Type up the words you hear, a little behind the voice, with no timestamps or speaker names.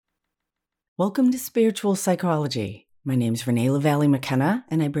Welcome to Spiritual Psychology. My name's Renee LaValle McKenna,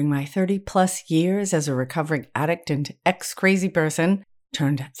 and I bring my 30-plus years as a recovering addict and ex-crazy person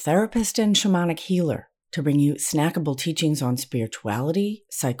turned therapist and shamanic healer to bring you snackable teachings on spirituality,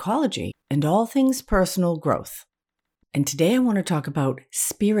 psychology, and all things personal growth. And today I want to talk about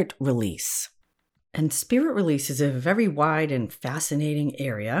spirit release. And spirit release is a very wide and fascinating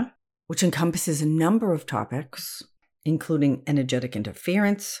area, which encompasses a number of topics, including energetic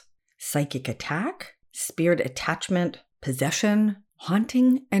interference, psychic attack, spirit attachment, possession,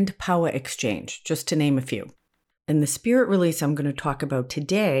 haunting, and power exchange, just to name a few. And the spirit release I'm going to talk about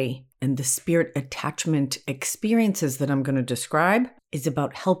today and the spirit attachment experiences that I'm going to describe is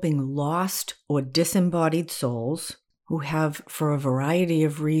about helping lost or disembodied souls who have, for a variety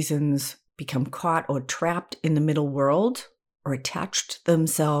of reasons, become caught or trapped in the middle world or attached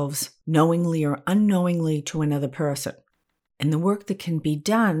themselves knowingly or unknowingly to another person. And the work that can be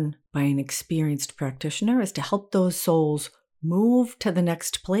done by an experienced practitioner is to help those souls move to the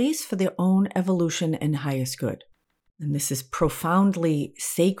next place for their own evolution and highest good. And this is profoundly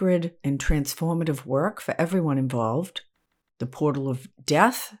sacred and transformative work for everyone involved. The portal of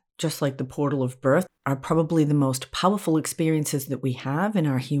death, just like the portal of birth, are probably the most powerful experiences that we have in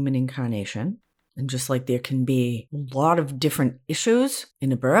our human incarnation. And just like there can be a lot of different issues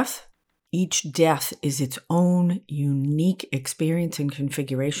in a birth, each death is its own unique experience and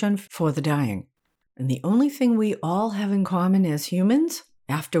configuration for the dying. And the only thing we all have in common as humans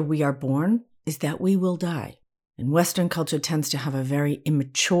after we are born is that we will die. And Western culture tends to have a very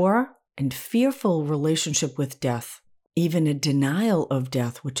immature and fearful relationship with death, even a denial of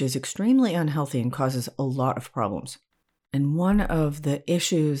death, which is extremely unhealthy and causes a lot of problems. And one of the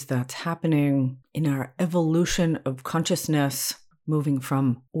issues that's happening in our evolution of consciousness, moving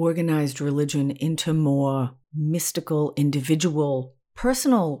from organized religion into more mystical, individual,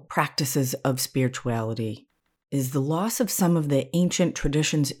 personal practices of spirituality, is the loss of some of the ancient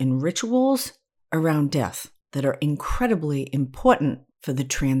traditions and rituals around death that are incredibly important for the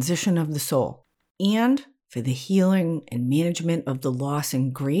transition of the soul and for the healing and management of the loss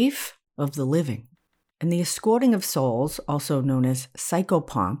and grief of the living. And the escorting of souls, also known as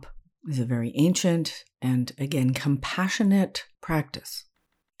psychopomp, is a very ancient and, again, compassionate practice.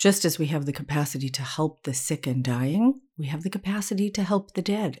 Just as we have the capacity to help the sick and dying, we have the capacity to help the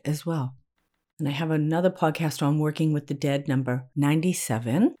dead as well. And I have another podcast on working with the dead, number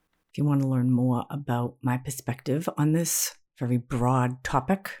 97, if you want to learn more about my perspective on this very broad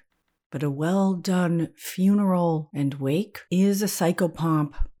topic. But a well-done funeral and wake is a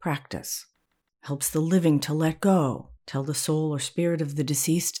psychopomp practice. Helps the living to let go, tell the soul or spirit of the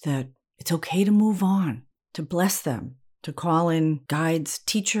deceased that it's okay to move on, to bless them, to call in guides,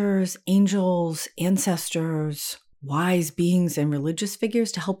 teachers, angels, ancestors, wise beings, and religious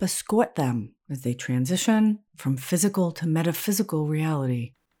figures to help escort them as they transition from physical to metaphysical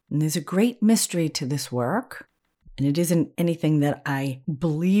reality. And there's a great mystery to this work, and it isn't anything that I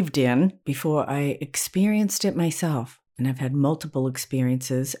believed in before I experienced it myself. And I've had multiple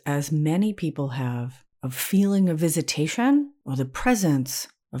experiences, as many people have, of feeling a visitation or the presence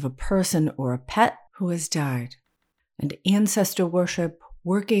of a person or a pet who has died. And ancestor worship,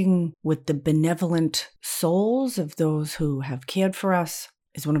 working with the benevolent souls of those who have cared for us,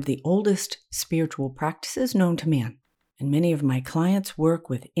 is one of the oldest spiritual practices known to man. And many of my clients work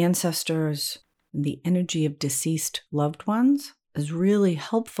with ancestors and the energy of deceased loved ones as really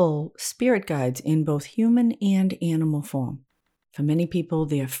helpful spirit guides in both human and animal form. For many people,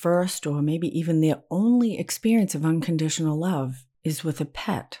 their first or maybe even their only experience of unconditional love is with a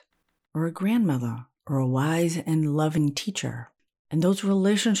pet or a grandmother or a wise and loving teacher. And those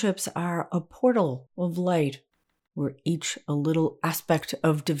relationships are a portal of light. We're each a little aspect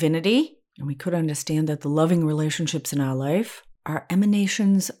of divinity, and we could understand that the loving relationships in our life are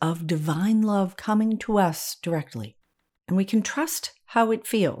emanations of divine love coming to us directly. And we can trust how it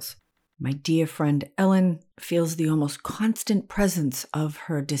feels. My dear friend Ellen feels the almost constant presence of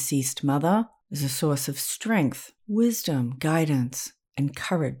her deceased mother as a source of strength, wisdom, guidance, and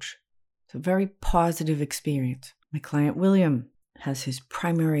courage. It's a very positive experience. My client William has his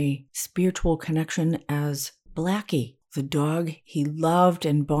primary spiritual connection as Blackie, the dog he loved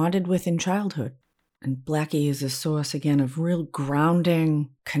and bonded with in childhood. And Blackie is a source, again, of real grounding,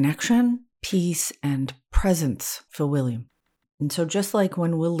 connection, peace, and presence for William. And so just like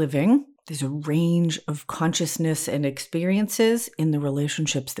when we're living, there's a range of consciousness and experiences in the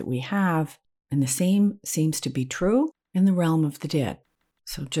relationships that we have, and the same seems to be true in the realm of the dead.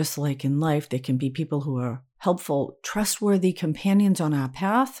 So just like in life, there can be people who are helpful, trustworthy companions on our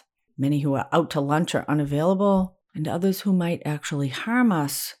path, many who are out to lunch or unavailable, and others who might actually harm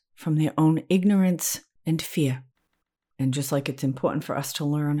us from their own ignorance and fear. And just like it's important for us to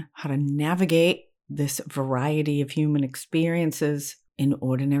learn how to navigate this variety of human experiences in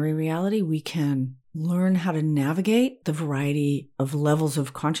ordinary reality, we can learn how to navigate the variety of levels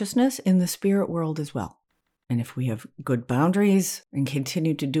of consciousness in the spirit world as well. And if we have good boundaries and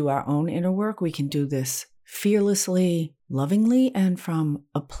continue to do our own inner work, we can do this fearlessly, lovingly, and from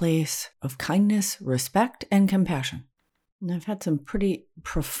a place of kindness, respect, and compassion. And I've had some pretty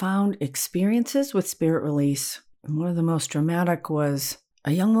profound experiences with spirit release. And one of the most dramatic was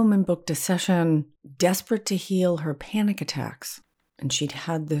a young woman booked a session desperate to heal her panic attacks. And she'd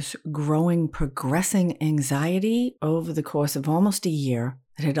had this growing, progressing anxiety over the course of almost a year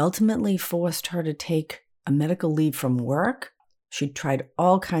that had ultimately forced her to take a medical leave from work. She'd tried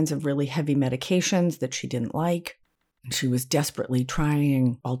all kinds of really heavy medications that she didn't like. And she was desperately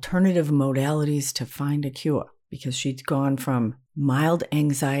trying alternative modalities to find a cure because she'd gone from mild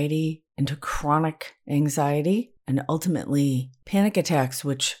anxiety into chronic anxiety and ultimately panic attacks,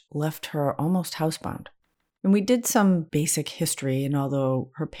 which left her almost housebound. And we did some basic history, and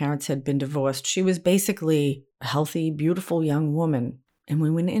although her parents had been divorced, she was basically a healthy, beautiful young woman. And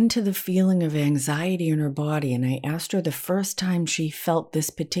we went into the feeling of anxiety in her body, and I asked her the first time she felt this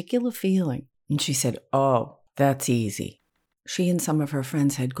particular feeling. And she said, "Oh, that's easy." She and some of her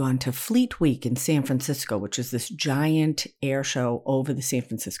friends had gone to Fleet Week in San Francisco, which is this giant air show over the San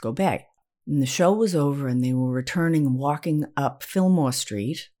Francisco Bay. And the show was over, and they were returning and walking up Fillmore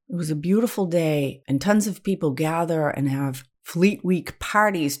Street. It was a beautiful day, and tons of people gather and have Fleet Week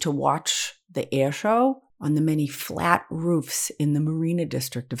parties to watch the air show on the many flat roofs in the Marina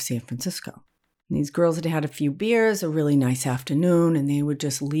District of San Francisco. And these girls had had a few beers, a really nice afternoon, and they were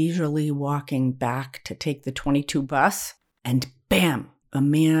just leisurely walking back to take the 22 bus. And bam, a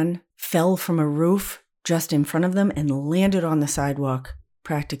man fell from a roof just in front of them and landed on the sidewalk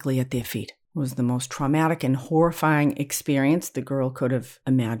practically at their feet. It was the most traumatic and horrifying experience the girl could have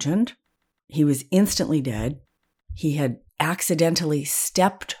imagined. He was instantly dead. He had accidentally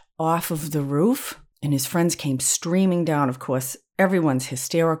stepped off of the roof, and his friends came streaming down. Of course, everyone's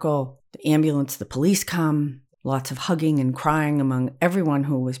hysterical. The ambulance, the police come, lots of hugging and crying among everyone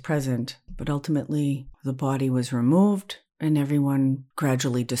who was present. But ultimately, the body was removed and everyone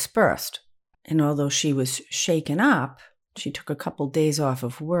gradually dispersed. And although she was shaken up, she took a couple days off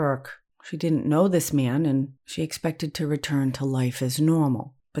of work. She didn't know this man, and she expected to return to life as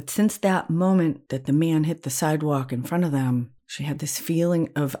normal. But since that moment that the man hit the sidewalk in front of them, she had this feeling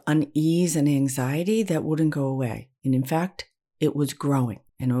of unease and anxiety that wouldn't go away. And in fact, it was growing.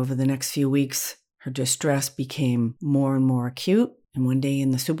 And over the next few weeks, her distress became more and more acute. And one day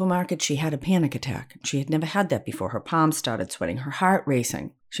in the supermarket, she had a panic attack. She had never had that before. Her palms started sweating, her heart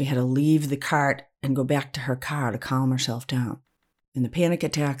racing. She had to leave the cart and go back to her car to calm herself down. And the panic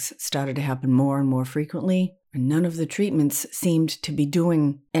attacks started to happen more and more frequently. And none of the treatments seemed to be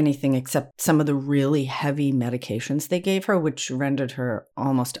doing anything except some of the really heavy medications they gave her, which rendered her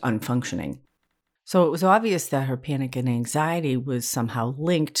almost unfunctioning. So it was obvious that her panic and anxiety was somehow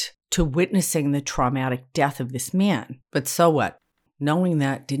linked to witnessing the traumatic death of this man. But so what? Knowing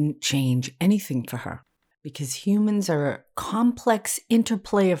that didn't change anything for her, because humans are a complex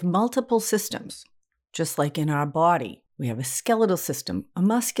interplay of multiple systems. Just like in our body, we have a skeletal system, a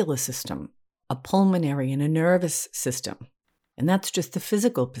muscular system, a pulmonary and a nervous system. And that's just the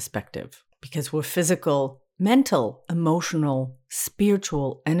physical perspective, because we're physical, mental, emotional,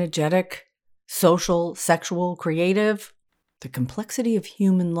 spiritual, energetic, social, sexual, creative. The complexity of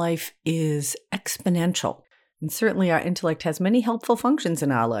human life is exponential. And certainly our intellect has many helpful functions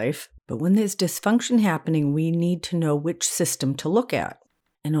in our life, but when there's dysfunction happening, we need to know which system to look at.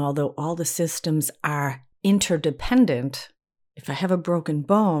 And although all the systems are interdependent, if I have a broken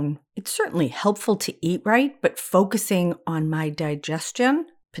bone, it's certainly helpful to eat right, but focusing on my digestion,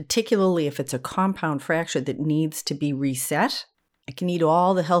 particularly if it's a compound fracture that needs to be reset, I can eat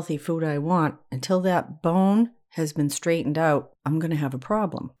all the healthy food I want. Until that bone has been straightened out, I'm going to have a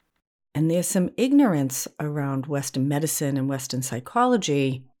problem. And there's some ignorance around Western medicine and Western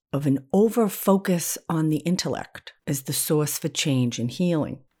psychology of an over-focus on the intellect as the source for change and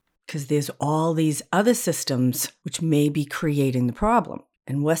healing, because there's all these other systems which may be creating the problem.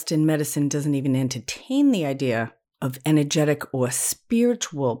 And Western medicine doesn't even entertain the idea of energetic or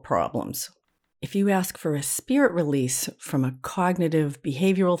spiritual problems. If you ask for a spirit release from a cognitive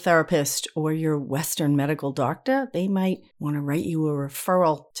behavioral therapist or your Western medical doctor, they might want to write you a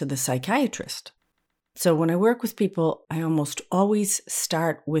referral to the psychiatrist. So when I work with people, I almost always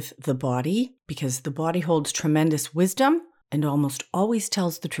start with the body, because the body holds tremendous wisdom and almost always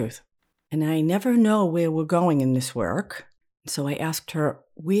tells the truth. And I never know where we're going in this work. So I asked her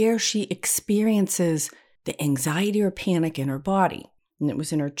where she experiences the anxiety or panic in her body. And it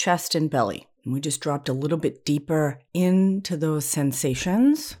was in her chest and belly. And we just dropped a little bit deeper into those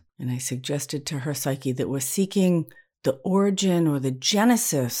sensations. And I suggested to her psyche that we're seeking the origin or the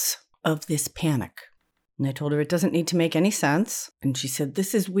genesis of this panic. And I told her it doesn't need to make any sense. And she said,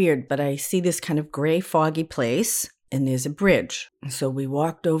 this is weird, but I see this kind of gray, foggy place, and there's a bridge. And so we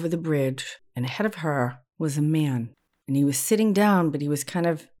walked over the bridge, and ahead of her was a man. And he was sitting down, but he was kind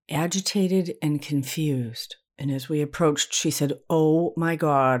of agitated and confused. And as we approached, she said, oh my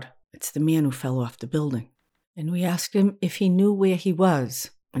God, it's the man who fell off the building. And we asked him if he knew where he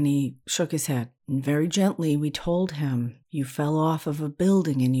was. And he shook his head. And very gently, we told him, you fell off of a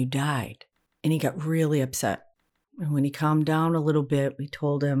building and you died. And he got really upset. And when he calmed down a little bit, we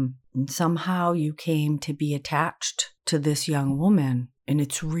told him, and somehow you came to be attached to this young woman, and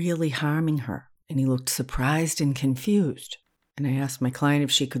it's really harming her. And he looked surprised and confused. And I asked my client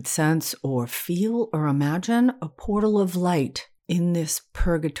if she could sense or feel or imagine a portal of light in this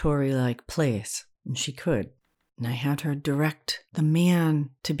purgatory-like place. And she could. And I had her direct the man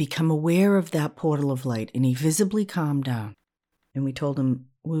to become aware of that portal of light, and he visibly calmed down. And we told him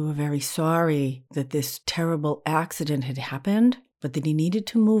we were very sorry that this terrible accident had happened, but that he needed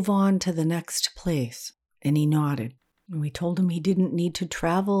to move on to the next place. And he nodded. And we told him he didn't need to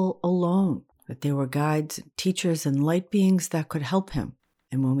travel alone, that there were guides, teachers, and light beings that could help him.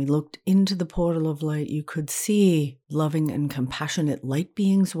 And when we looked into the portal of light, you could see loving and compassionate light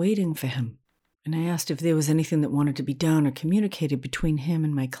beings waiting for him. And I asked if there was anything that wanted to be done or communicated between him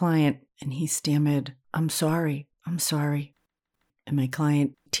and my client, and he stammered, I'm sorry. And my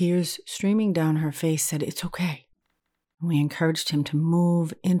client, tears streaming down her face, said, it's okay. And we encouraged him to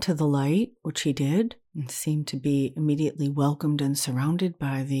move into the light, which he did, and seemed to be immediately welcomed and surrounded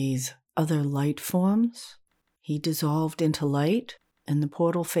by these other light forms. He dissolved into light, and the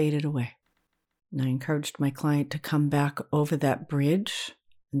portal faded away. And I encouraged my client to come back over that bridge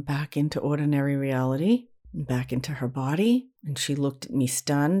and back into ordinary reality, and back into her body. And she looked at me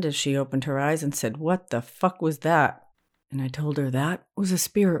stunned as she opened her eyes and said, what the fuck was that? And I told her that was a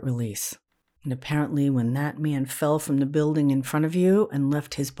spirit release. And apparently when that man fell from the building in front of you and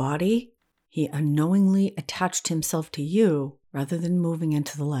left his body, he unknowingly attached himself to you rather than moving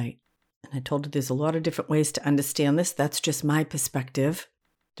into the light. And I told her there's a lot of different ways to understand this. That's just my perspective.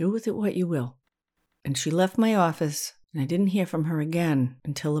 Do with it what you will. And she left my office, and I didn't hear from her again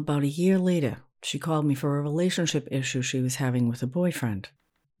until about a year later. She called me for a relationship issue she was having with a boyfriend.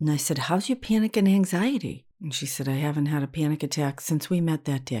 And I said, how's your panic and anxiety? And she said, I haven't had a panic attack since we met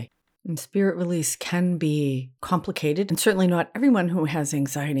that day. And spirit release can be complicated, and certainly not everyone who has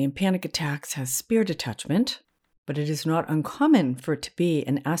anxiety and panic attacks has spirit attachment, but it is not uncommon for it to be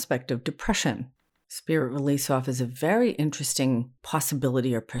an aspect of depression. Spirit release offers a very interesting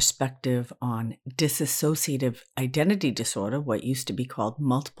possibility or perspective on dissociative identity disorder, what used to be called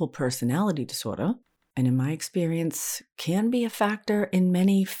multiple personality disorder, and in my experience can be a factor in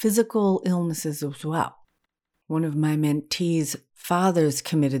many physical illnesses as well. One of my mentees' fathers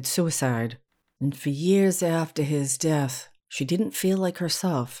committed suicide, and for years after his death, she didn't feel like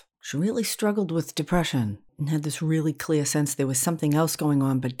herself. She really struggled with depression and had this really clear sense there was something else going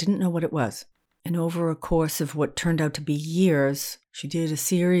on, but didn't know what it was. And over a course of what turned out to be years, she did a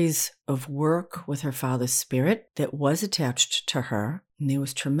series of work with her father's spirit that was attached to her, and there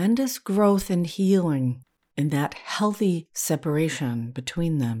was tremendous growth and healing in that healthy separation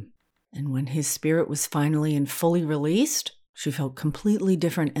between them. And when his spirit was finally and fully released, she felt completely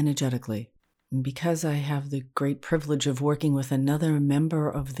different energetically. And because I have the great privilege of working with another member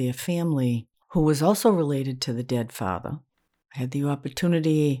of their family who was also related to the dead father, I had the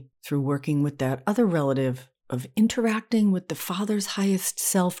opportunity, through working with that other relative, of interacting with the father's highest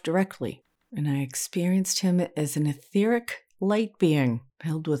self directly. And I experienced him as an etheric light being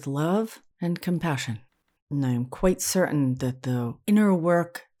filled with love and compassion. And I am quite certain that the inner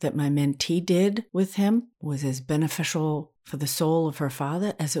work that my mentee did with him was as beneficial for the soul of her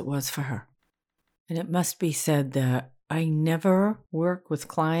father as it was for her. And it must be said that I never work with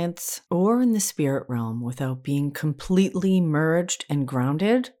clients or in the spirit realm without being completely merged and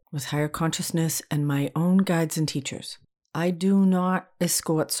grounded with higher consciousness and my own guides and teachers. I do not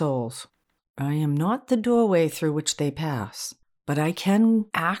escort souls. I am not the doorway through which they pass, but I can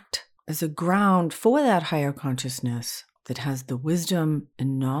act as a ground for that higher consciousness that has the wisdom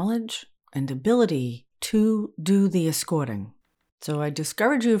and knowledge and ability to do the escorting. So I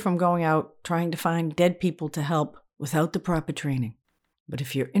discourage you from going out trying to find dead people to help without the proper training. But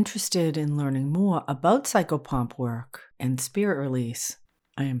if you're interested in learning more about psychopomp work and spirit release,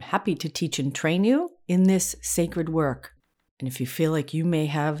 I am happy to teach and train you in this sacred work. And if you feel like you may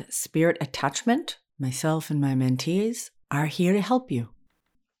have spirit attachment, myself and my mentees are here to help you.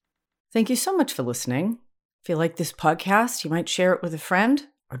 Thank you so much for listening. If you like this podcast, you might share it with a friend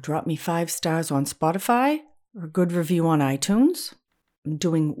or drop me 5 stars on Spotify or a good review on iTunes. I'm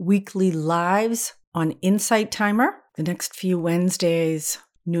doing weekly lives on Insight Timer the next few Wednesdays,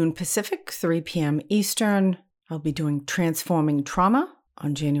 noon Pacific, 3 p.m. Eastern. I'll be doing Transforming Trauma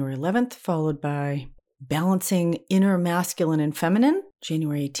on January 11th, followed by Balancing Inner Masculine and Feminine,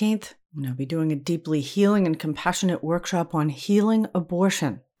 January 18th. And I'll be doing a deeply healing and compassionate workshop on healing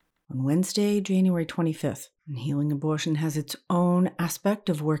abortion on Wednesday, January 25th. And healing abortion has its own aspect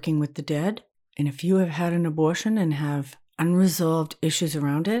of working with the dead. And if you have had an abortion and have unresolved issues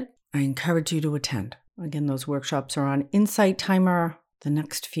around it, I encourage you to attend. Again, those workshops are on Insight Timer the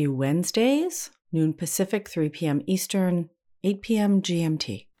next few Wednesdays, noon Pacific, 3 p.m. Eastern, 8 p.m.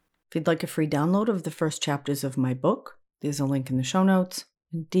 GMT. If you'd like a free download of the first chapters of my book, there's a link in the show notes.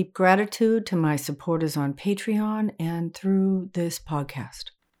 And deep gratitude to my supporters on Patreon and through this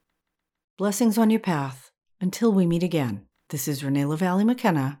podcast. Blessings on your path. Until we meet again, this is Renee LaValle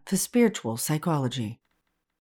McKenna for Spiritual Psychology.